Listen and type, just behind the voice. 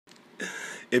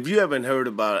If you haven't heard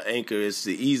about Anchor, it's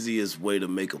the easiest way to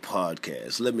make a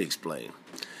podcast. Let me explain.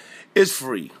 It's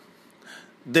free.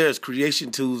 There's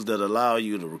creation tools that allow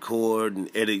you to record and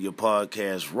edit your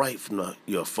podcast right from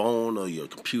your phone or your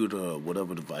computer or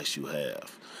whatever device you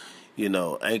have. You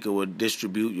know, Anchor will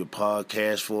distribute your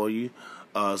podcast for you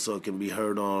so it can be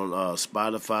heard on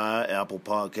Spotify, Apple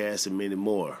Podcasts, and many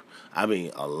more. I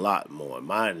mean, a lot more.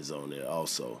 Mine is on there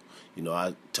also. You know,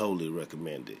 I totally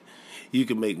recommend it. You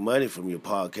can make money from your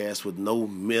podcast with no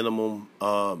minimum,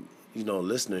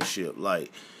 listenership.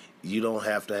 Like, you don't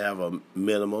have to have a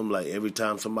minimum. Like, every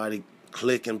time somebody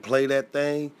click and play that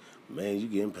thing, man, you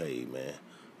getting paid, man.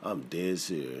 I'm dead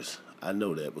serious. I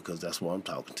know that because that's why I'm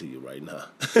talking to you right now.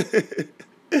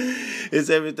 It's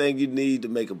everything you need to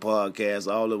make a podcast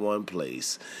all in one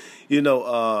place. You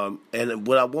know, and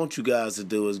what I want you guys to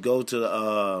do is go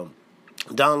to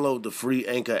download the free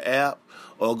Anchor app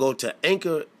or go to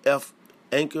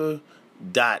anchor.fm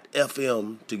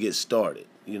to get started.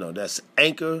 You know, that's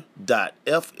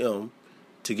anchor.fm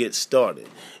to get started.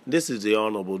 This is the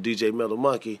Honorable DJ Metal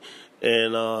Monkey,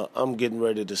 and I'm getting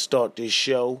ready to start this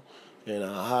show in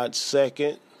a hot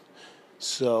second.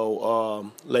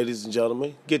 So, ladies and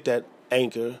gentlemen, get that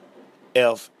Anchor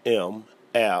FM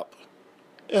app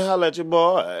and holla at your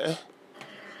boy.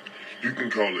 You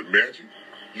can call it magic,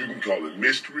 you can call it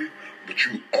mystery, but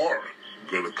you are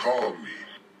going to call me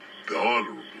the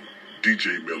Honorable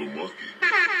DJ Metal Monkey.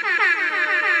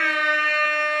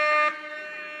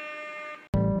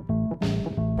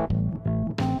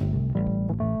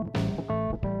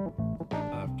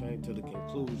 I've came to the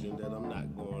conclusion that I'm not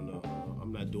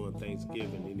doing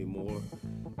Thanksgiving anymore.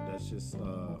 That's just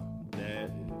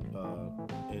that,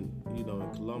 and you know, in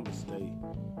Columbus Day,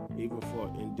 even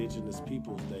for Indigenous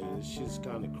Peoples Day, it's just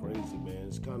kind of crazy, man.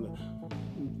 It's kind of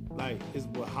like, it's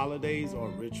what holidays are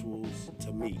rituals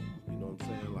to me. You know what I'm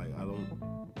saying? Like, I don't,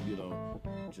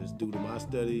 just due to my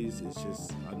studies, it's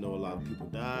just, I know a lot of people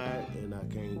died, and I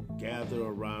can't gather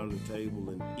around the table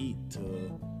and eat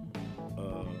to,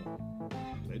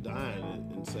 they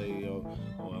dying and say,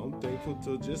 I'm thankful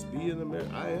to just be in America.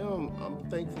 I'm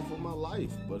thankful for my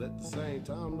life, but at the same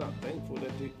time, I'm not thankful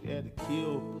that they had to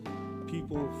kill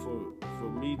people for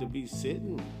me to be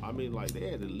sitting. I mean, like, they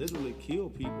had to literally kill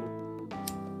people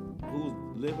who was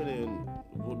living in,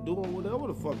 were doing whatever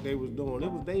the fuck they was doing.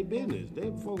 It was their business.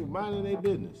 They folks minding their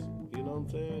business. You know what I'm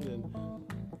saying? And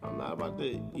I'm not about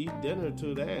to eat dinner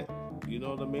to that. You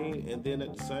know what I mean? And then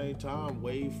at the same time,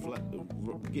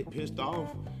 get pissed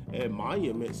off at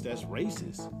monuments that's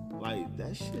racist. Like,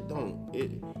 that shit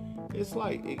it's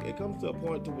like, it comes to a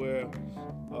point to where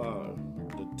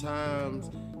the times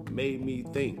made me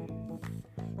think.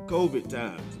 COVID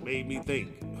times made me think.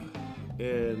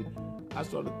 And I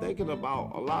started thinking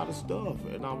about a lot of stuff.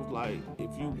 And I was like,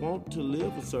 if you want to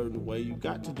live a certain way, you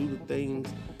got to do the things,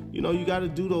 you got to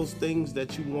do those things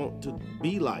that you want to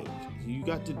be like. You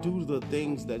got to do the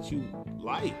things that you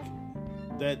like,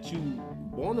 that you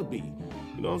want to be.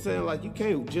 You know what I'm saying? Like, you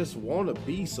can't just want to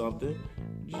be something.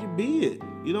 You should be it.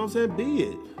 You know what I'm saying? Be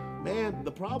it. Man,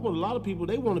 the problem with a lot of people,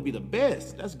 they want to be the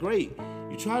best. That's great.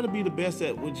 You try to be the best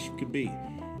at what you can be.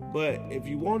 But if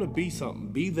you want to be something,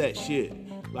 be that shit.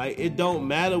 Like, it don't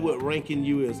matter what ranking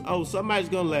you is. Oh, somebody's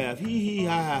going to laugh. Hee,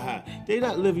 ha, ha, ha. They're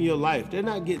not living your life. They're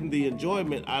not getting the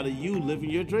enjoyment out of you living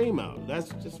your dream out. That's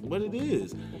just what it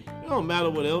is. It don't matter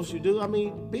what else you do. I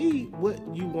mean, be what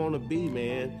you want to be,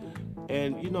 man.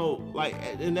 And,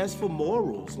 and that's for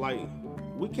morals. Like,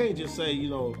 we can't just say,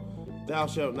 thou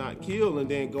shalt not kill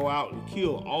and then go out and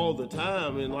kill all the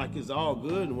time and like it's all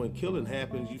good. And when killing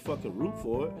happens, you fucking root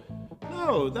for it.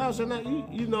 No, thou shalt not,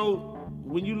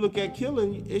 when you look at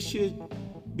killing, it should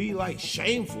be like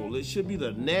shameful. It should be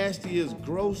the nastiest,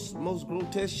 gross, most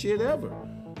grotesque shit ever.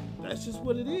 That's just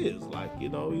what it is. Like,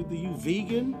 either you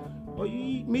vegan or you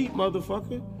eat meat,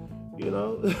 motherfucker.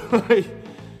 Like,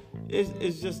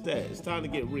 it's just that. It's time to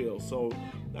get real. So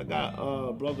I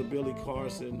got brother Billy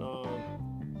Carson.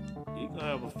 He gonna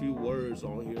have a few words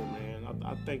on here, man.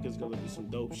 I think it's gonna be some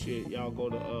dope shit. Y'all go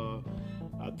to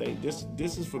I think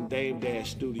this is from Dame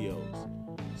Dash Studios.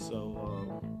 So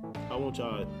I want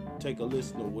y'all to take a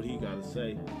listen to what he got to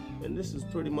say. And this is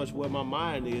pretty much where my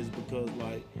mind is, because,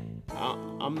 like,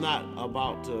 I'm not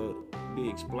about to be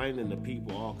explaining to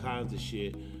people all kinds of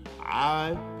shit.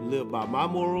 I live by my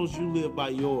morals, you live by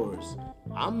yours.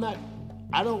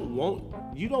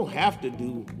 You don't have to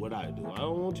do what I do. I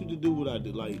don't want you to do what I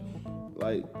do. Like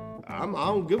I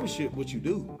don't give a shit what you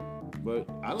do. But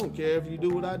I don't care if you do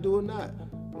what I do or not.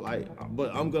 Like,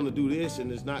 but I'm gonna do this,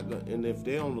 and it's not gonna. And if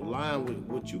they're on the line with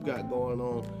what you got going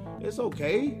on, It's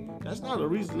okay. That's not a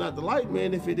reason not to like,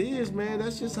 man. If it is, man,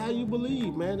 that's just how you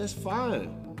believe, man. That's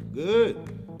fine. Good.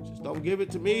 Just don't give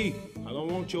it to me. I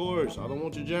don't want yours. I don't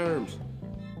want your germs.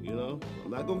 You know,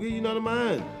 I'm not gonna give you none of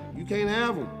mine. You can't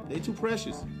have them. They too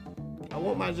precious. I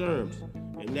want my germs,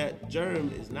 and that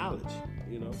germ is knowledge.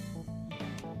 You know.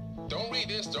 Don't read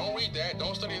this. Don't read that.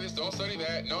 Don't study this. Don't study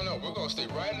that. No, we're gonna stay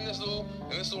right in this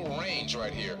little range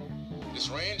right here. This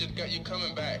range that got you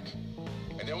coming back,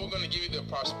 and then we're gonna give you the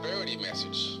prosperity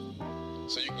message,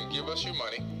 so you can give us your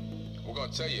money. We're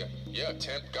gonna tell you, yeah,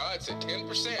 God said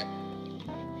 10%,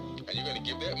 and you're gonna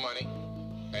give that money,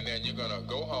 and then you're gonna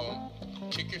go home,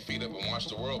 kick your feet up, and watch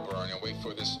the world burn, and wait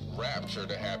for this rapture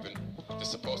to happen. That's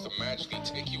supposed to magically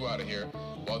take you out of here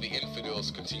while the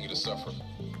infidels continue to suffer.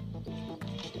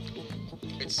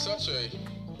 It's such a,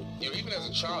 even as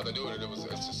a child, I knew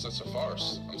it's just such a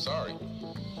farce. I'm sorry.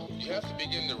 You have to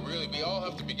begin to we all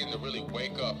have to begin to really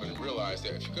wake up and realize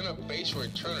that if you're going to base your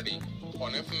eternity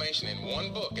on information in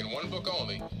one book, and one book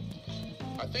only,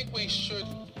 I think we should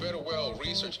better well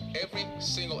research every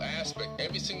single aspect,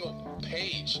 every single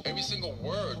page, every single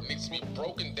word needs to be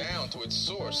broken down to its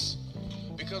source,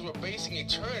 because we're basing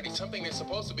eternity, something that's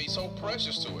supposed to be so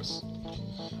precious to us.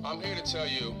 I'm here to tell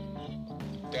you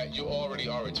that you already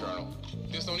are eternal.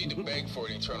 There's no need to beg for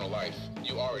an eternal life.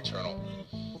 You are eternal.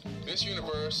 This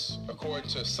universe, according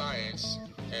to science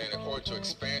and according to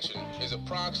expansion, is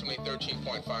approximately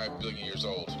 13.5 billion years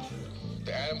old.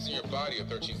 The atoms in your body are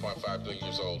 13.5 billion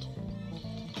years old.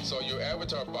 So your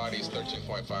avatar body is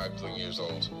 13.5 billion years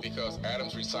old because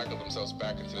atoms recycle themselves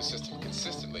back into the system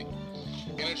consistently.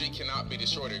 Energy cannot be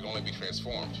destroyed, it can only be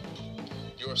transformed.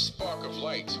 Your spark of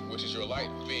light, which is your light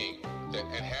being that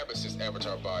inhabits this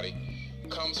avatar body,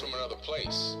 comes from another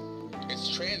place. It's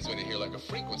transmitted here like a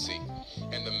frequency,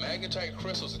 and the magnetite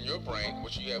crystals in your brain,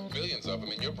 which you have billions of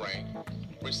them in your brain,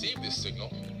 receive this signal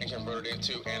and convert it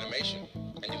into animation,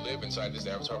 and you live inside this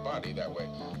avatar body that way.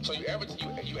 So you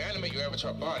animate your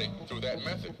avatar body through that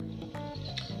method.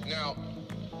 Now,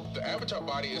 the avatar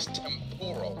body is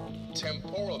temporal.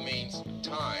 Temporal means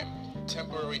time,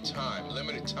 temporary time,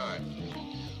 limited time.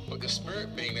 But the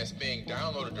spirit being that's being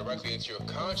downloaded directly into your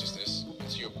consciousness,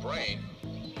 into your brain,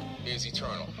 is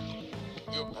eternal.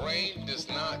 Your brain does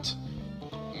not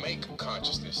make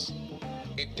consciousness.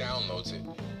 It downloads it.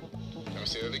 Let me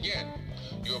say that again.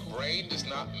 Your brain does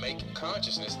not make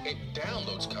consciousness. It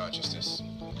downloads consciousness.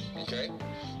 Okay?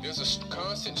 There's a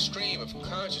constant stream of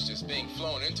consciousness being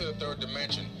flown into the third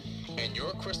dimension, and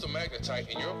your crystal magnetite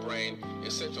in your brain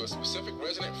is set to a specific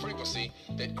resonant frequency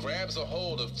that grabs a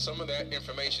hold of some of that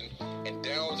information and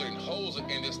downloads it and holds it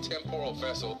in this temporal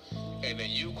vessel, and then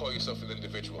you call yourself an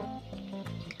individual.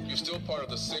 You're still part of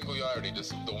the singularity,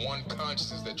 the one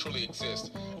consciousness that truly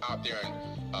exists out there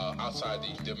and outside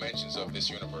the dimensions of this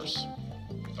universe.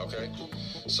 Okay?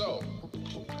 So,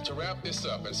 to wrap this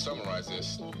up and summarize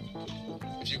this,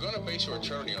 if you're going to base your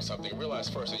eternity on something, realize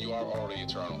first that you are already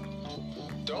eternal.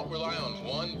 Don't rely on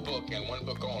one book and one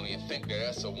book only and think that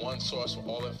that's the one source for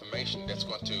all information that's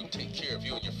going to take care of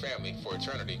you and your family for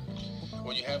eternity,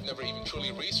 when you have never even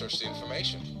truly researched the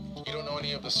information. You don't know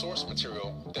any of the source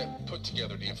material that put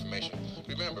together the information.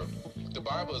 Remember, the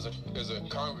Bible is a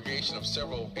congregation of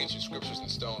several ancient scriptures and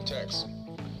stone texts.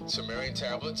 Sumerian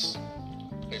tablets.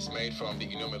 It's made from the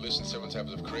Enuma Elish and Seven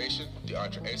Tablets of Creation, the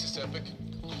Arthur-Asis epic.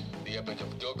 The Epic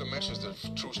of Gilgamesh is the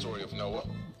true story of Noah.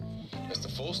 It's the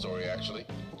full story, actually.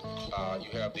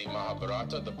 You have the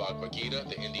Mahabharata, the Bhagavad Gita,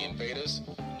 the Indian Vedas.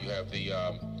 You have the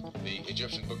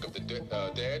Egyptian Book of the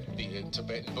Dead, the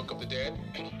Tibetan Book of the Dead.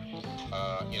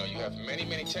 You have many,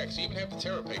 many texts. You even have the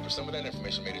Terra Papers. Some of that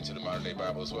information made it into the modern-day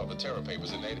Bible as well. The Terra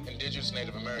Papers, indigenous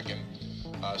Native American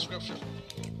scripture.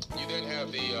 You then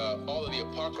have all of the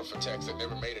Apocrypha texts that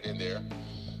never made it in there.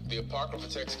 The Apocrypha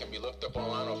text can be looked up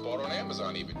online or bought on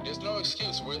Amazon even. There's no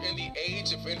excuse. We're in the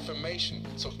age of information,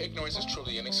 so ignorance is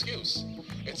truly an excuse.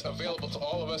 It's available to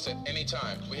all of us at any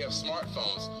time. We have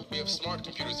smartphones. We have smart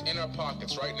computers in our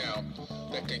pockets right now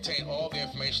that contain all the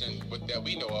information that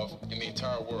we know of in the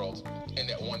entire world in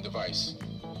that one device.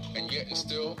 And yet and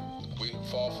still, we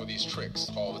fall for these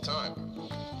tricks all the time.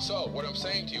 So what I'm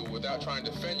saying to you without trying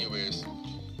to offend you is,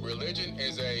 religion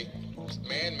is a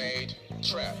man-made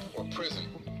trap or prison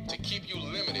to keep you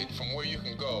limited from where you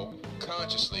can go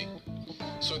consciously,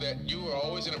 so that you are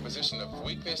always in a position of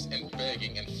weakness and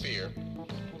begging and fear,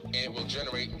 and it will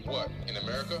generate what? In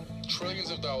America, trillions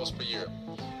of dollars per year.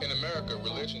 In America,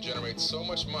 religion generates so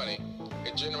much money,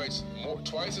 it generates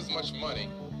twice as much money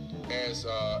as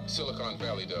Silicon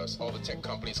Valley does, all the tech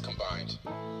companies combined.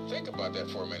 Think about that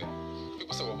for a minute.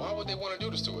 People say, well, why would they want to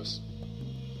do this to us?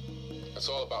 It's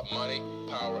all about money,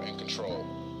 power, and control.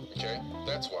 Okay?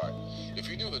 That's why. If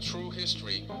you knew the true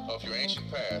history of your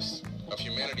ancient past, of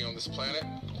humanity on this planet,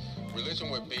 religion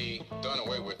would be done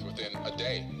away with within a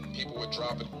day. People would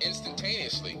drop it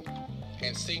instantaneously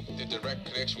and seek the direct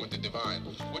connection with the divine,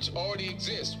 which already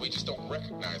exists. We just don't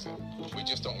recognize it. We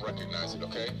just don't recognize it,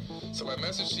 okay? So my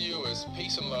message to you is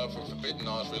peace and love from forbidden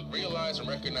knowledge. Realize and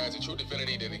recognize the true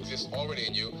divinity that exists already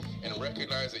in you, and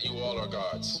recognize that you all are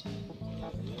gods.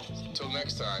 Until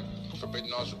next time, Forbidden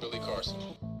Knowledge with Billy Carson.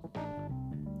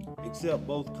 Accept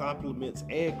both compliments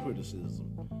and criticism.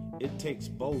 It takes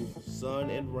both sun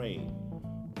and rain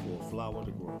for a flower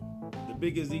to grow. The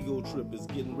biggest ego trip is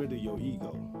getting rid of your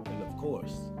ego. And of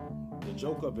course, the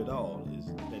joke of it all is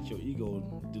that your ego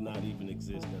do not even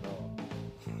exist at all.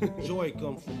 Joy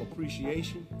comes from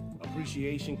appreciation.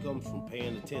 Appreciation comes from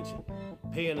paying attention.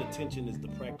 Paying attention is the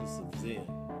practice of Zen.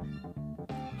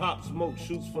 Pop Smoke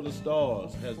Shoots for the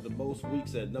Stars has the most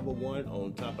weeks at number 1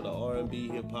 on top of the R&B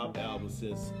hip-hop album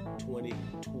since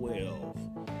 2012.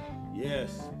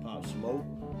 Yes, Pop Smoke.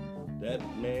 That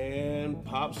man,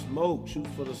 Pop Smoke,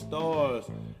 Shoots for the Stars,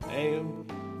 aim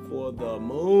for the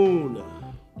moon.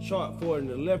 Chart for an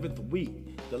 11th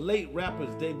week. The late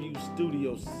rapper's debut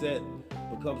studio set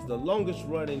becomes the longest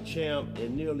running champ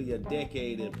in nearly a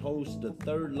decade and posts the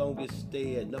third longest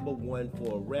stay at number 1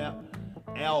 for a rap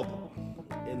album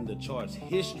in the chart's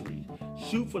history.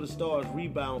 Shoot for the Stars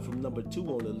rebound from number 2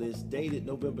 on the list, dated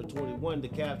November 21 to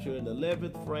capture an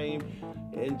 11th frame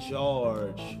in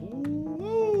charge.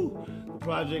 Woo-woo. The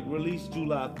project released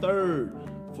July 3rd,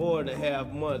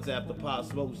 4.5 months after Pop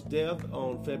Smoke's death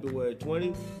on February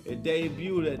 20. It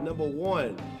debuted at number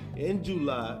 1 in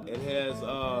July and has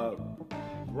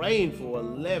reigned for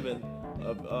 11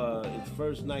 of its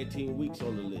first 19 weeks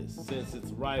on the list. Since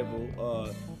its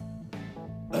rival,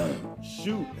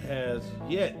 Shoot has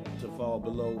yet to fall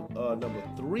below number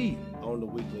 3 on the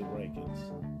weekly rankings.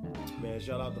 Man,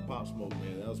 shout out to Pop Smoke,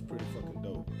 man. That was pretty fucking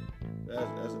dope.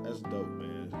 That's dope,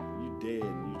 man. You dead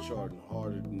and you charting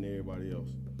harder than everybody else.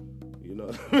 You know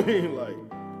what I mean? Like,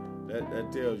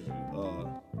 that tells you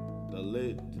the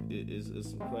lit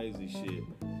is some crazy shit.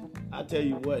 I tell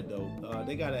you what though,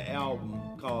 they got an album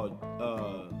called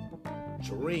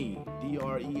Dream,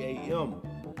 D-R-E-A-M.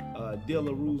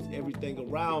 Dilla rules everything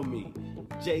around me.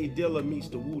 Jay Dilla meets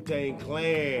the Wu-Tang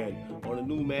Clan on a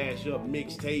new mashup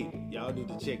mixtape. Y'all need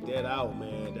to check that out,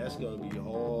 man. That's gonna be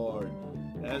hard.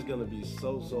 That's gonna be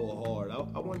so hard.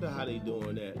 I wonder how they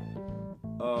doing that.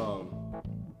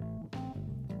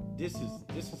 This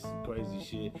is some crazy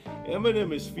shit.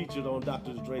 Eminem is featured on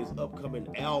Dr. Dre's upcoming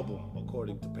album,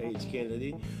 according to Paige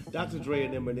Kennedy. Dr. Dre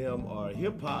and Eminem are a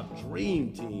hip-hop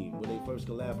dream team when they first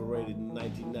collaborated in the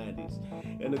 1990s.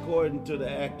 And according to the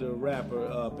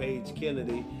actor-rapper Paige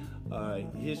Kennedy,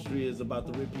 history is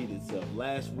about to repeat itself.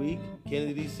 Last week,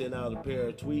 Kennedy sent out a pair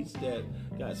of tweets that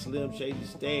got Slim Shady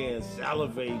Stan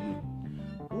salivating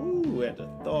at the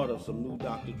thought of some new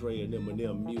Dr. Dre and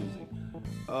Eminem music.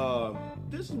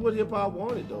 This is what hip-hop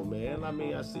wanted though, man. I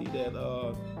mean, I see that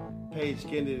Paige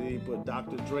Kennedy put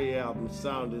Dr. Dre album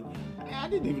sounded. I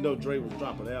didn't even know Dre was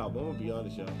dropping an album. I'm gonna be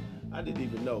honest, y'all. I didn't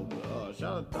even know. But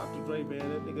shout out to Dr. Dre, man.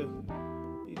 That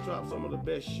nigga, he dropped some of the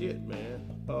best shit, man.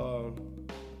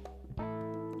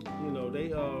 You know, they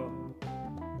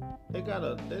got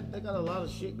a lot of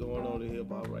shit going on in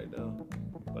hip-hop right now.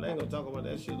 But I ain't gonna talk about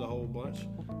that shit a whole bunch.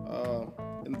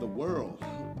 In the world,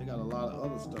 they got a lot of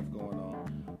other stuff going on.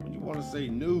 When you want to say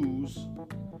news,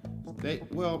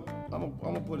 I'm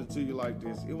gonna put it to you like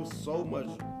this. It was so much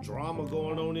drama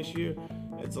going on this year.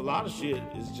 It's a lot of shit.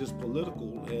 It's just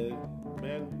political, and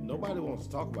man, nobody wants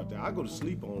to talk about that. I go to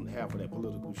sleep on half of that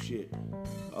political shit.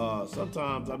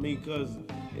 Sometimes, I mean, cause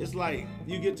it's like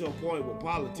you get to a point with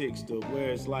politics to where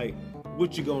it's like,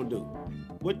 what you gonna do?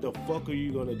 What the fuck are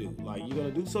you gonna do? Like, you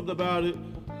gonna do something about it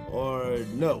or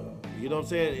no? You know what I'm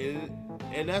saying?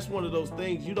 And that's one of those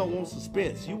things, you don't want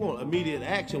suspense. You want immediate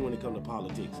action when it comes to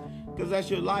politics. Because that's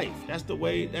your life. That's the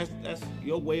way, that's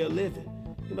your way of living.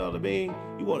 You know what I mean?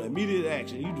 You want immediate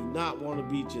action. You do not want to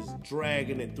be just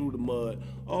dragging it through the mud.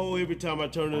 Oh, every time I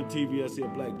turn on the TV, I see a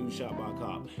black dude shot by a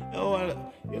cop. Oh,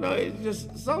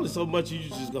 it's only so much you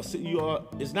just gonna sit.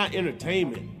 It's not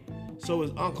entertainment. So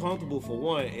it's uncomfortable for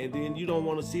one, and then you don't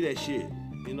want to see that shit,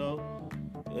 you know?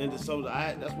 And so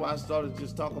that's why I started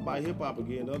just talking about hip-hop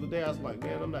again. The other day I was like,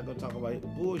 man, I'm not going to talk about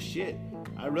bullshit.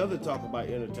 I'd rather talk about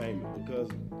entertainment, because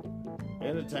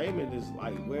entertainment is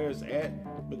like where it's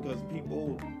at, because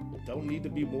people don't need to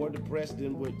be more depressed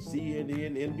than what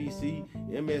CNN, NBC,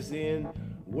 MSN,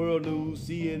 World News,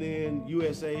 CNN,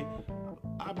 USA.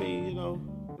 I mean, you know,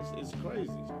 it's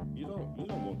crazy. You don't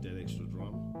want that extra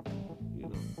drama, you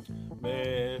know.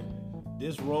 Man,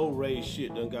 this road rage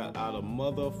shit done got out of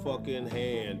motherfucking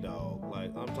hand, dog. Like,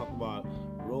 I'm talking about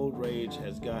road rage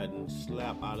has gotten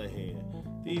slapped out of hand.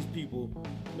 These people,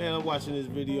 man, I'm watching this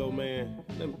video, man.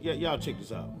 Y'all check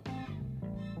this out.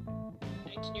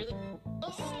 Near the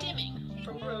stemming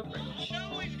from road rage.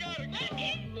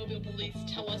 Mobile police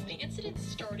tell us the incident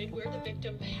started where the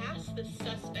victim passed the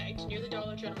suspect near the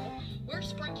Dollar General, where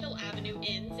Spring Hill Avenue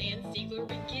ends and Ziegler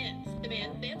begins. The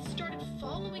man then started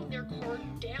following their car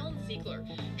down Ziegler,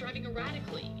 driving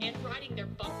erratically and riding their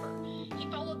bumper. He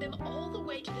followed them all the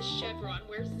way to the Chevron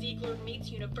where Ziegler meets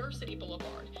University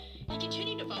Boulevard. He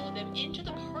continued to follow them into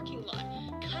the parking lot,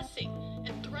 cussing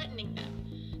and threatening them.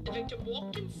 The victim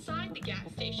walked inside the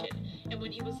gas station, and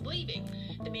when he was leaving,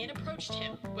 the man approached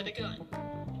him with a gun,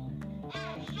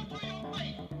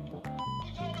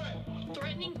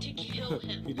 threatening to kill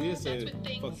him. He did say That's when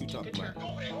things fuck you took a talking turn.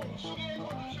 about.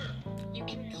 You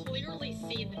can clearly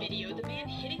see in the video the man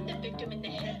hitting the victim in the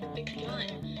head with the gun.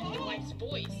 The wife's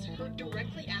voice heard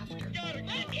directly after.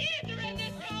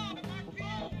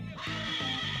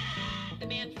 The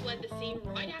man fled the scene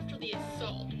right after the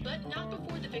assault, but not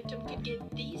before the victim could get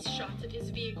these shots of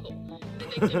his vehicle. The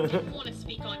victim didn't want to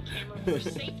speak on camera for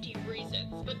safety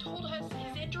reasons, but told us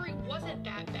his injury wasn't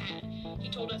that bad. He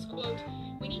told us, quote,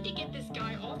 "We need to get this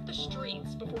guy off the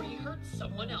streets before he hurts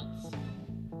someone else."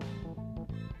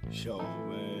 Yo,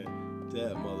 man,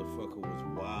 that motherfucker was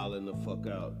wilding the fuck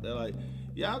out. They're like,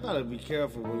 y'all gotta be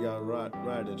careful when y'all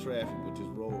ride in traffic with this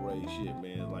road rage shit,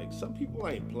 man. Like, some people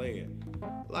ain't playing.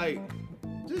 Like,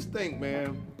 just think,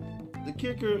 man. The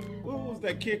kicker, what was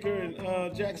that kicker in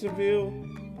Jacksonville?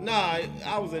 Nah,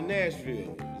 I was in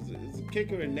Nashville. It's a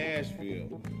kicker in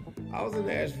Nashville. I was in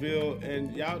Nashville,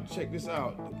 and y'all check this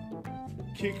out.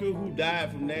 Kicker who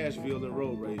died from Nashville in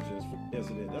road rage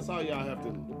incident. That's all y'all have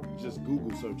to just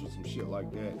Google search or some shit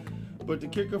like that. But the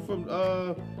kicker from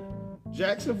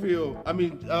Nashville,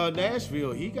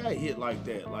 he got hit like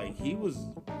that. Like, he was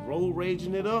road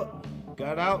raging it up,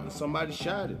 got out, and somebody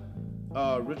shot him.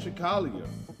 Richard Collier,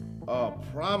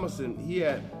 promising. He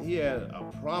had a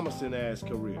promising ass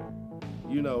career,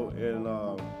 you know, and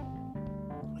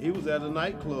he was at a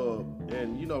nightclub,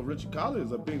 and you know, Richard Collier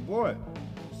is a big boy.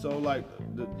 So like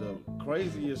the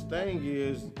craziest thing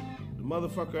is the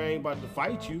motherfucker ain't about to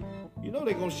fight you. You know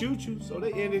they gonna shoot you. So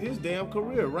they ended his damn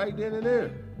career right then and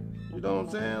there. You know what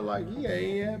I'm saying? Like, he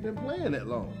ain't been playing that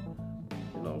long.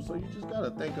 You know, so you just gotta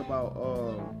think about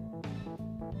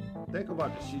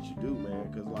the shit you do, man.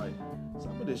 Cause like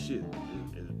some of this shit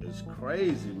is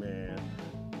crazy, man.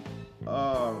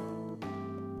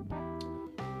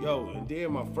 Yo, and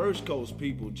then my First Coast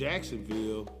people,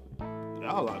 Jacksonville.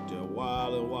 Y'all out there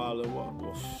wildin'.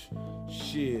 Well,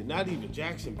 shit, not even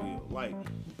Jacksonville. Like,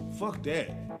 fuck that.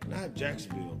 Not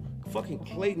Jacksonville. Fucking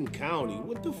Clayton County.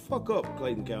 What the fuck up,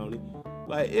 Clayton County?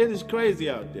 Like, it is crazy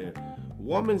out there.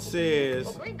 Woman says,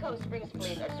 well, Green Cove Springs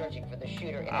police are searching for the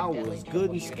shooter in I a deadly was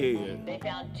good and shooting. scared. They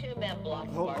found 2 men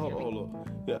blocked. Hold on.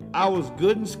 Yeah, I was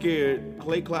good and scared.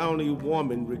 Clay County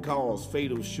woman recalls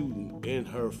fatal shooting in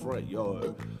her front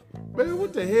yard. Man,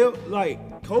 what the hell? Like,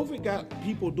 COVID got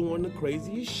people doing the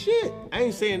craziest shit. I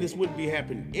ain't saying this wouldn't be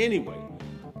happening anyway.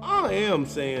 I am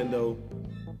saying, though,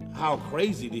 how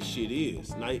crazy this shit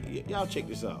is. Now, y'all check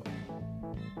this out.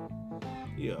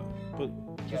 Yeah, but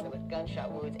Each other with gunshot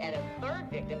wounds, and a third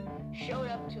victim showed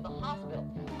up to the hospital.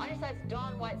 On your side's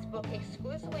Dawn White spoke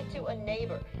exclusively to a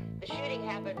neighbor. The shooting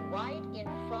happened right in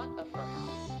front of her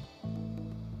house.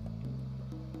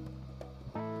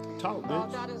 talk, Oh,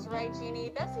 bitch. that is right, Jeannie.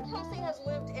 Bessie Kelsey has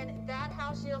lived in that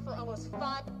house here for almost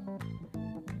 5.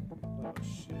 Oh,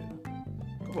 shit.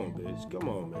 Come on, bitch. Come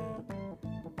on, man.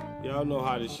 Y'all know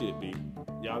how this shit be.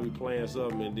 Y'all be playing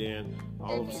something and then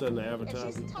all of a sudden the And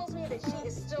advertising. she tells me that she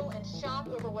is still in shock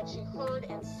over what she heard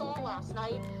and saw last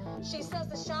night. She says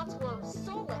the shots were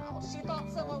so loud, she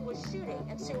thought someone was shooting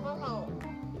into her home.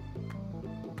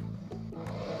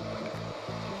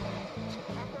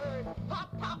 I heard pop,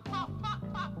 pop, pop, pop,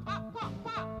 pop, pop, pop,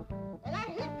 pop, and I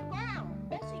hit the ground.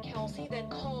 Bessie Kelsey then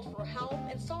called for help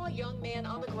and saw a young man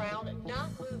on the ground not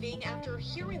moving after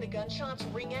hearing the gunshots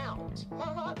ring out. My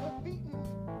heart was beating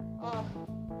a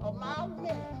mile a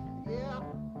minute. Yeah,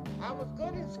 I was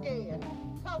good and scared.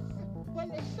 Cause when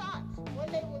they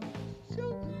were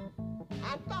shooting,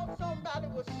 I thought somebody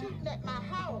was shooting at my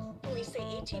house. Police say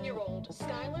 18-year-old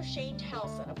Skylar Shane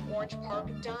Towson of Orange Park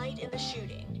died in the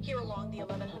shooting here along the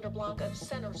 1100 block of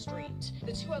Center Street.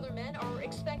 The 2 other men are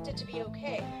expected to be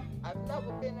okay. I've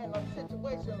never been in a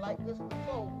situation like this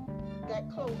before, that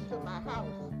close to my house.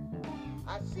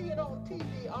 I see it on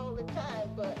TV all the time,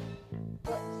 but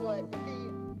for it to be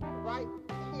right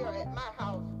here at my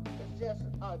house, it's just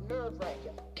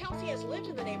nerve-wracking. Kelsey has lived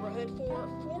in the neighborhood for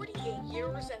 48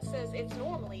 years and says it's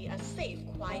normally a safe,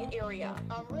 quiet area.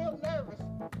 I'm real nervous,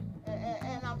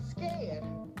 and I'm scared.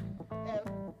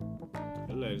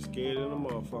 That lady scared in the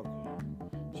motherfucker.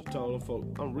 She told them folk,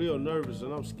 I'm real nervous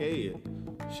and I'm scared.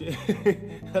 Shit.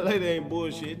 That lady ain't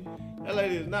bullshitting. That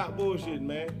lady is not bullshitting,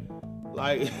 man.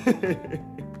 Like,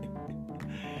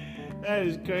 that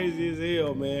is crazy as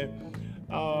hell, man.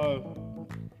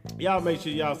 Y'all make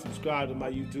sure y'all subscribe to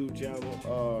my YouTube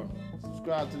channel.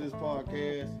 Subscribe to this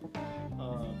podcast.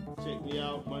 Check me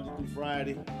out Monday through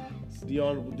Friday. It's the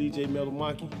Honorable DJ Metal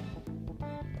Monkey.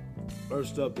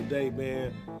 First up today,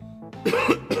 man.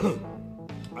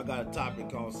 I got a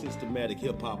topic called systematic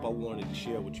hip hop I wanted to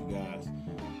share with you guys.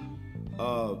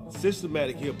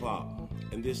 Systematic hip hop,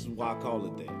 and this is why I call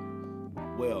it that.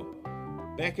 Well,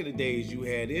 back in the days, you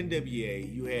had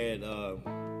NWA, you had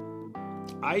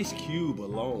Ice Cube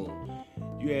alone,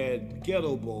 you had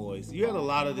Ghetto Boys, you had a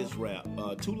lot of this rap.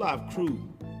 2 Live Crew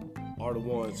are the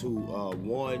ones who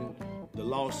won the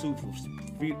lawsuit for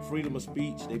freedom of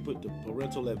speech. They put the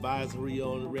parental advisory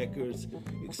on the records,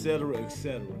 etc.,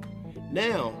 etc.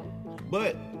 Now,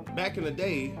 but back in the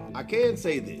day, I can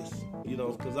say this, you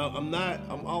know, because I'm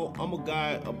a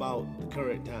guy about the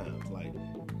current times. Like,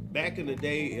 back in the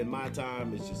day, in my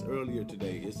time, it's just earlier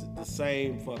today. It's the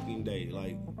same fucking day.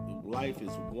 Like, life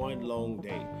is one long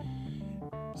day.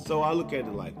 So I look at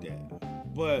it like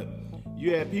that. But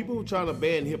you had people trying to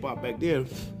ban hip-hop back then,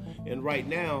 and right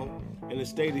now, in the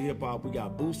state of hip-hop, we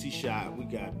got Boosie shot, we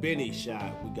got Benny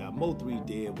shot, we got Mo3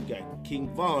 dead, we got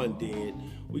King Von dead,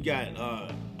 we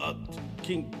got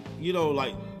King, you know,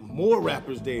 like, more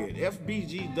rappers dead.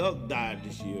 FBG Duck died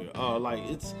this year. Like,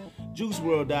 it's Juice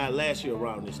WRLD died last year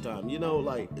around this time. You know,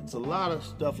 like, it's a lot of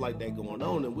stuff like that going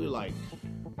on, and we're like,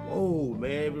 whoa,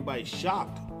 man, everybody's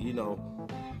shocked, you know.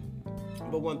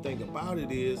 But one thing about it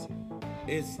is,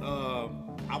 it's,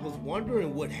 I was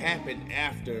wondering what happened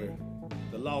after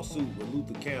the lawsuit with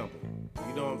Luther Campbell.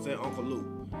 You know what I'm saying? Uncle Luke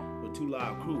with 2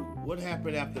 Live Crew. What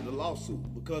happened after the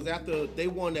lawsuit? Because after they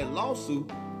won that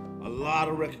lawsuit, a lot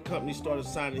of record companies started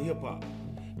signing hip-hop.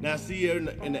 Now, see, in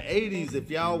the 80s, if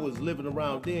y'all was living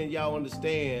around then, y'all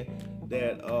understand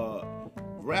that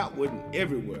rap wasn't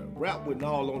everywhere. Rap wasn't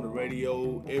all on the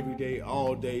radio every day,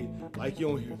 all day. Like, you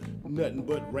don't hear nothing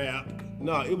but rap.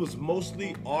 No, it was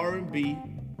mostly R&B,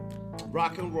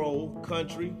 rock and roll,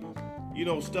 country, you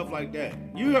know, stuff like that.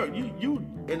 You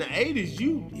in the 80s,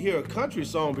 you hear a country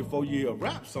song before you hear a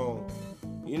rap song.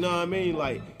 You know what I mean?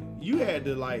 Like, you had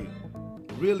to, like,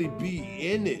 really be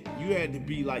in it. You had to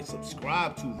be, like,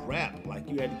 subscribed to rap. Like,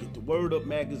 you had to get the Word Up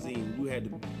magazine. You had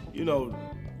to, you know,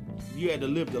 you had to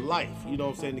live the life, you know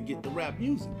what I'm saying, to get the rap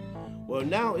music. Well,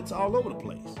 now it's all over the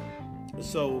place.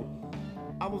 So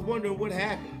I was wondering what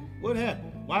happened. What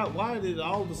happened? Why did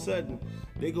all of a sudden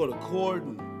they go to court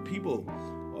and people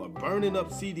are burning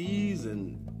up CDs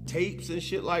and tapes and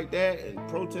shit like that and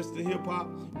protesting hip hop,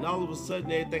 and all of a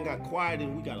sudden everything got quiet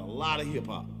and we got a lot of hip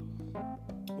hop?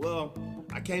 Well,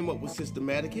 I came up with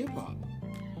systematic hip hop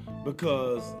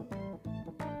because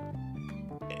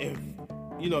if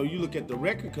you know, you look at the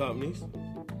record companies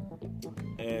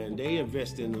and they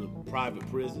invest in the private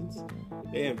prisons.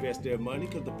 They invest their money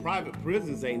because the private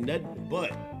prisons ain't nothing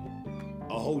but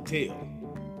a hotel.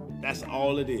 That's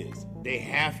all it is. They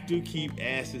have to keep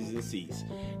asses in seats.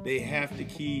 They have to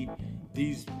keep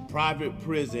these private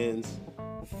prisons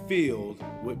filled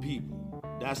with people.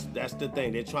 That's the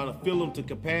thing. They're trying to fill them to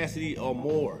capacity or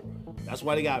more. That's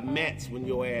why they got mats when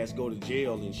your ass go to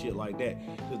jail and shit like that.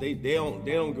 Because they don't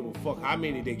give a fuck how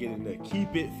many they get in there.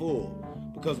 Keep it full.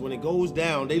 Because when it goes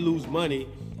down, they lose money.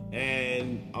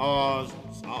 And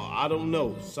I don't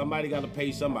know. Somebody got to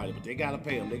pay somebody, but they got to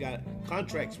pay them. They got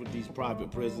contracts with these private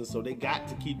prisons, so they got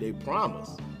to keep their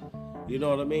promise. You know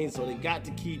what I mean? So they got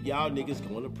to keep y'all niggas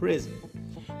going to prison.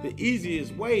 The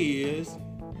easiest way is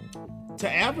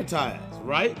to advertise,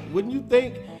 right? Wouldn't you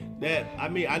think that? I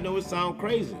mean, I know it sounds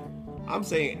crazy. I'm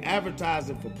saying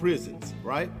advertising for prisons,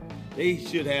 right? They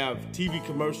should have TV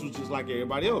commercials just like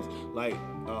everybody else, like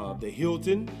the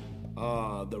Hilton,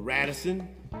 the Radisson,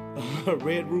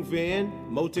 Red Roof Inn,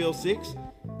 Motel 6.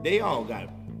 They all got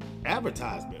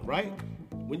advertisement, right?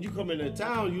 When you come into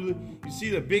town, you see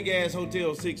the big ass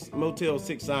Motel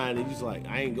 6 sign, and you're just like,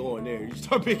 I ain't going there. You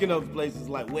start picking up places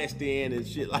like West End and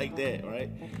shit like that, right?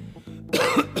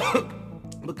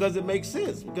 Because it makes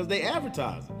sense, because they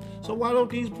advertise. So why don't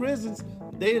these prisons,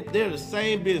 they're the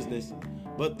same business,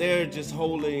 but they're just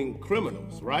holding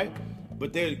criminals, right?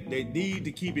 But they need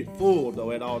to keep it full, though,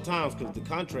 at all times, because the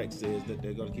contract says that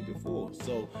they're going to keep it full.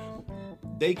 So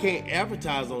they can't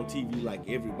advertise on TV like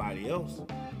everybody else.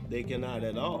 They cannot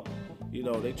at all. You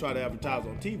know, they try to advertise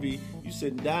on TV. You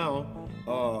sitting down,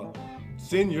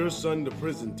 send your son to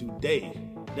prison today.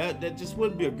 That just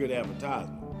wouldn't be a good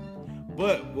advertisement.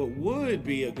 But what would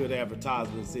be a good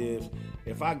advertisement is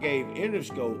if I gave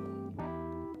Interscope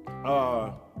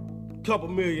a couple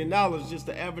 $1 million just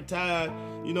to advertise,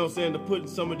 you know what I'm saying, to put in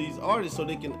some of these artists so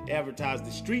they can advertise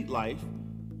the street life.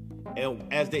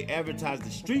 And as they advertise the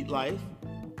street life,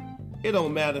 it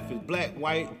don't matter if it's black,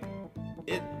 white,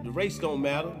 the race don't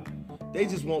matter. They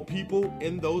just want people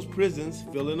in those prisons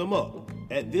filling them up.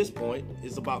 At this point,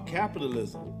 it's about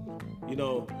capitalism. You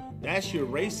know, that's your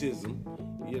racism,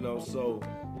 you know, so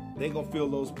they gonna fill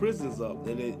those prisons up.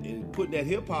 And putting that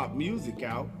hip hop music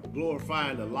out,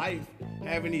 glorifying the life,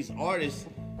 having these artists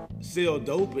sell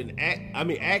dope and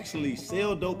actually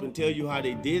sell dope and tell you how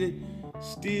they did it,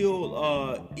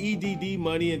 steal EDD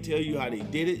money and tell you how they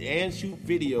did it, and shoot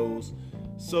videos.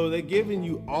 So they're giving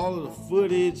you all of the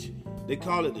footage. They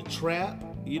call it the trap,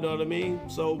 you know what I mean?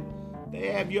 So they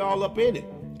have you all up in it.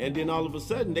 And then all of a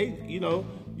sudden,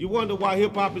 you wonder why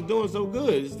hip hop is doing so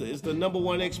good. It's the number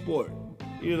one export,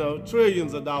 you know,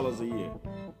 trillions of dollars a year.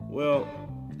 Well,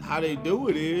 how they do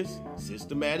it is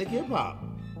systematic hip hop.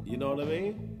 You know what I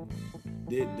mean?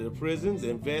 The prisons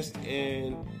invest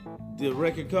in the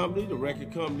record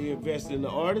company invests in the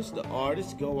artist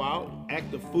go out,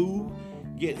 act the fool,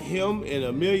 get him and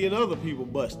a million other people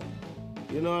busted.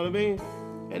 You know what I mean?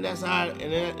 And that's how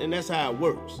it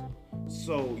works.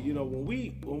 So, you know, when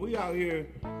we out here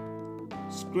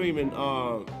screaming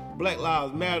Black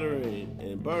Lives Matter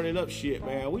and burning up shit,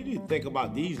 man, we need to think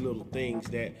about these little things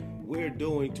that we're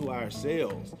doing to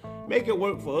ourselves. Make it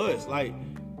work for us. Like,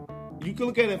 you can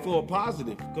look at it for a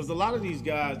positive, because a lot of these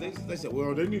guys, they say,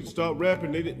 well, they need to stop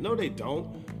rapping. No, they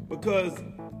don't, because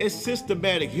it's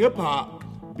systematic hip hop.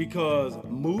 Because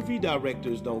movie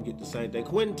directors don't get the same thing.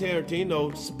 Quentin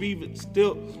Tarantino,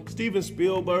 Steven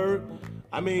Spielberg,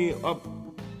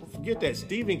 forget that,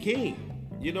 Stephen King.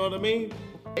 You know what I mean?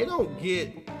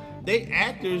 They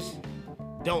actors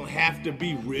don't have to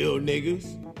be real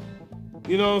niggas.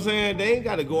 You know what I'm saying? They ain't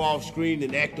got to go off screen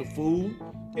and act a fool.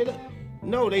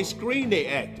 They screen their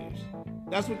actors.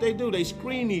 That's what they do. They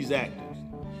screen these actors.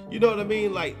 You know what I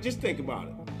mean? Like, just think about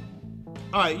it.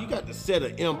 All right, you got the set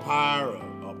of Empire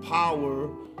or Power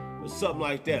or something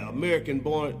like that. American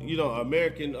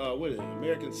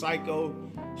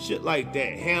Psycho, shit like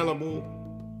that. Hannibal,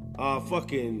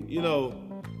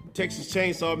 Texas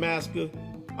Chainsaw Massacre.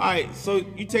 All right, so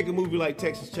you take a movie like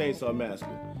Texas Chainsaw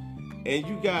Massacre, and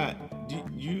do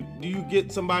you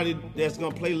get somebody that's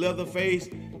gonna play Leatherface?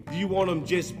 Do you want them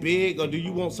just big, or do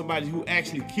you want somebody who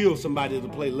actually kills somebody to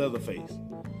play Leatherface?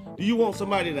 Do you want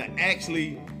somebody to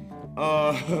actually,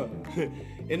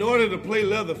 in order to play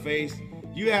Leatherface,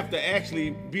 you have to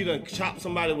actually chop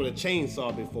somebody with a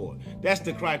chainsaw before. That's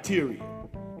the criteria.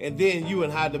 And then you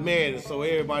and hide the man, and so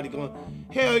everybody going,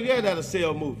 hell yeah, that'll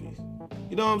sell movies.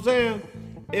 You know what I'm saying?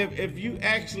 If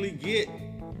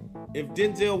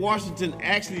Denzel Washington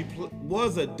actually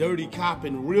was a dirty cop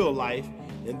in real life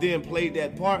and then played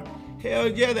that part, hell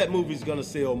yeah, that movie's gonna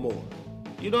sell more.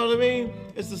 You know what I mean?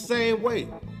 It's the same way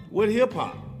with hip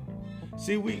hop.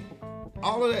 See,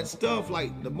 all of that stuff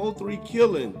like the Mo3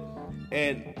 killing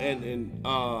and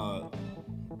all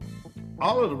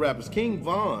of the rappers, King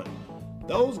Von,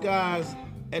 those guys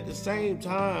at the same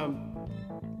time,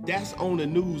 that's on the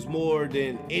news more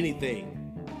than anything.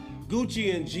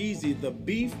 Gucci and Jeezy, the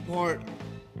beef part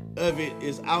of it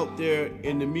is out there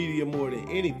in the media more than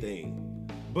anything.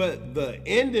 But the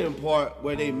ending part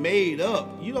where they made up,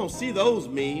 you don't see those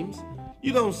memes.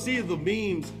 You don't see the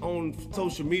memes on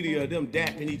social media of them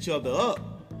dapping each other up.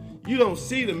 You don't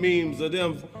see the memes of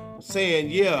them saying,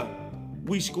 yeah,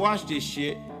 we squashed this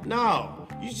shit. No,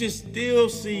 you just still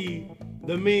see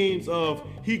the memes of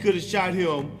he could have shot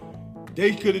him,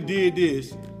 they could have did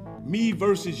this, me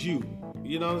versus you.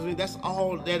 You know what I mean? That's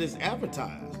all that is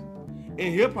advertised.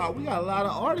 In hip hop, we got a lot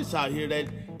of artists out here that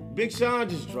Big Sean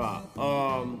just dropped.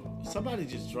 Somebody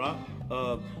just dropped.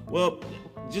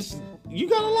 You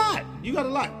got a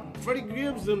lot. Freddie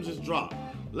Gibbs them just dropped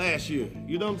last year.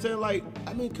 You know what I'm saying? Like,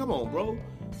 I mean, come on, bro.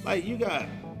 Like, you got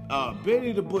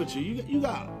Benny the Butcher. You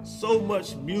got so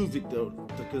much music to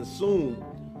consume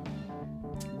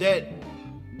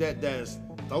that's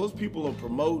those people are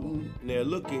promoting and they're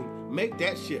looking. Make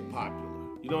that shit popular.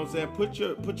 You know what I'm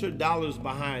saying? Put your dollars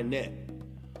behind that.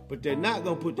 But they're not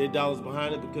gonna put their dollars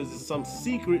behind it because it's some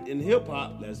secret in hip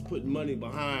hop that's putting money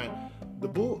behind the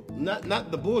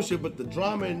not the bullshit, but the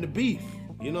drama and the beef.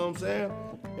 You know what I'm saying?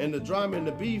 And the drama and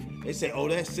the beef, they say, oh,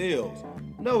 that sells.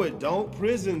 No, it don't.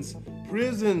 Prisons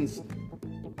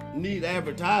need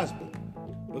advertisement.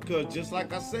 Because just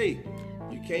like I say,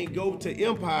 You can't go to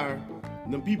Empire.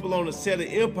 And the people on the set of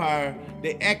Empire,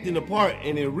 they acting the part,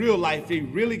 and in real life, they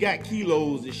really got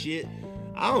kilos and shit.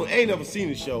 I ain't never seen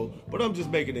the show, but I'm just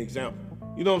making an example.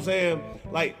 You know what I'm saying?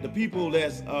 Like the people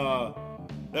that's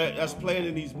playing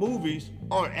in these movies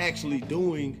aren't actually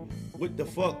doing what the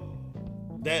fuck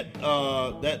that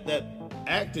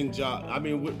acting job. I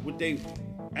mean, what they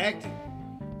acting.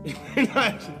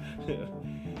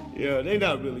 Yeah, they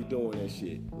not really doing that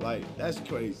shit. Like that's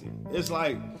crazy. It's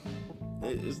like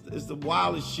it's the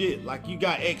wildest shit. Like you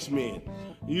got X-Men.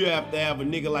 You have to have a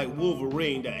nigga like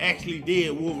Wolverine that actually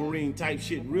did Wolverine type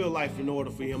shit in real life in order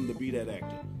for him to be that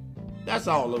actor. That's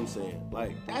all I'm saying.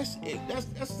 Like that's it.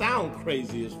 That sound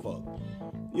crazy as fuck.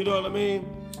 You know what I mean?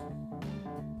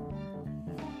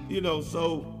 You know,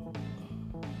 so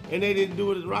and they didn't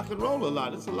do it in rock and roll a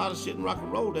lot. There's a lot of shit in rock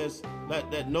and roll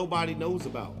that nobody knows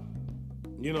about.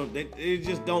 You know, they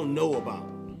just don't know about.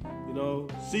 You know,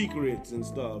 secrets and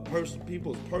stuff,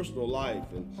 people's personal life,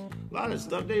 and a lot of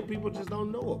stuff people just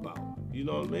don't know about. You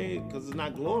know what I mean? Because it's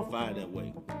not glorified that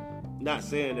way. Not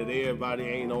saying that everybody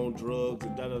ain't on drugs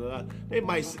and da-da-da.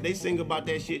 They sing about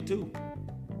that shit too.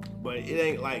 But it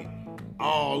ain't like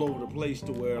all over the place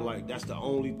to where like that's the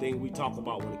only thing we talk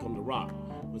about when it comes to rock.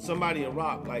 When somebody in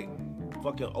rock like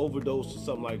fucking overdose or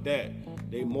something like that,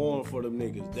 they mourn for them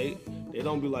niggas. They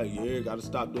don't be like, yeah, gotta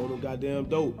stop doing them goddamn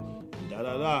dope. Da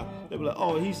da da. They be like,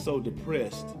 oh, he's so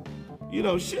depressed. You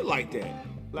know, shit like that.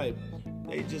 Like,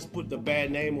 they just put the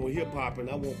bad name on hip hop, and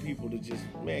I want people to just,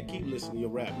 man, keep listening to your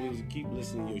rap music, keep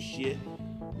listening to your shit,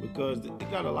 because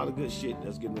it got a lot of good shit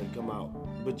that's getting ready to come out.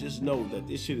 But just know that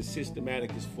this shit is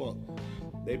systematic as fuck.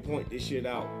 They point this shit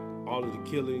out, all of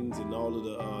the killings and all of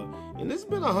the, and there's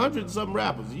been 100-something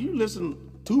rappers. You listen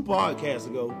 2 podcasts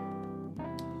ago,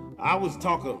 I was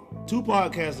talking 2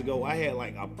 podcasts ago, I had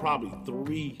like probably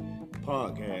 3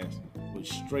 podcasts with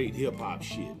straight hip-hop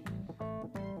shit.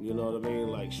 You know what I mean?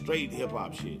 Like straight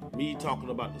hip-hop shit. Me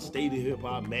talking about the state of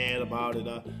hip-hop, mad about it.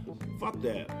 Fuck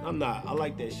that. I'm not. I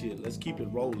like that shit. Let's keep it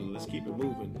rolling. Let's keep it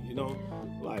moving. You know?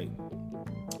 Like,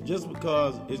 just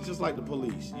because it's just like the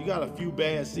police. You got a few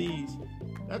bad seeds,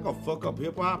 that gonna fuck up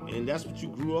hip-hop, and that's what you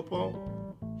grew up on?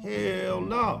 Hell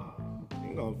no.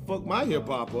 Ain't gonna fuck my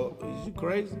hip-hop up. Is you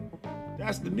crazy?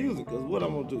 That's the music, because what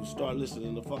I'm going to do, start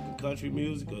listening to fucking country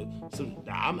music?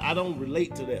 I don't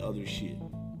relate to that other shit.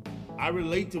 I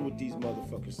relate to what these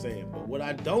motherfuckers saying, but what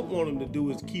I don't want them to do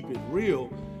is keep it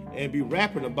real and be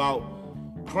rapping about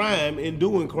crime and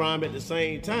doing crime at the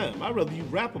same time. I'd rather you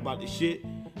rap about the shit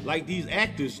like these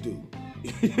actors do.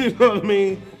 You know what I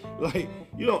mean? Like,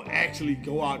 you don't actually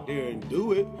go out there and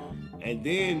do it, and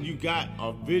then you got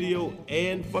a video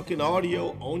and fucking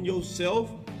audio on yourself.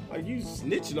 Like, you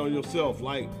snitching on yourself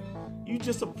like you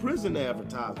just a prison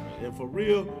advertisement. And for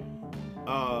real,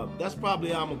 that's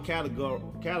probably how I'm gonna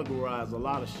categorize a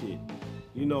lot of shit.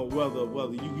 You know,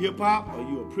 whether you hip-hop or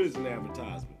you a prison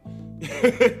advertisement.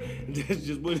 That's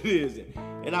just what it is.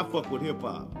 And I fuck with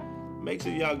hip-hop. Make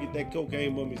sure y'all get that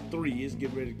Cocaine Mummies 3. It's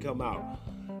getting ready to come out.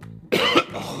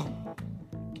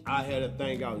 I had a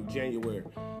thing out in January.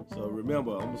 So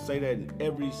remember, I'm going to say that in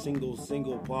every single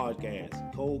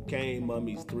podcast. Cocaine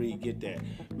Mummies 3, get that.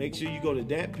 Make sure you go to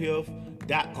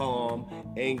thatpiff.com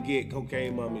and get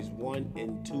Cocaine Mummies 1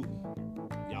 and 2.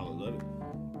 Y'all will love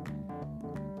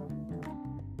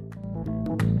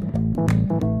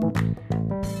it.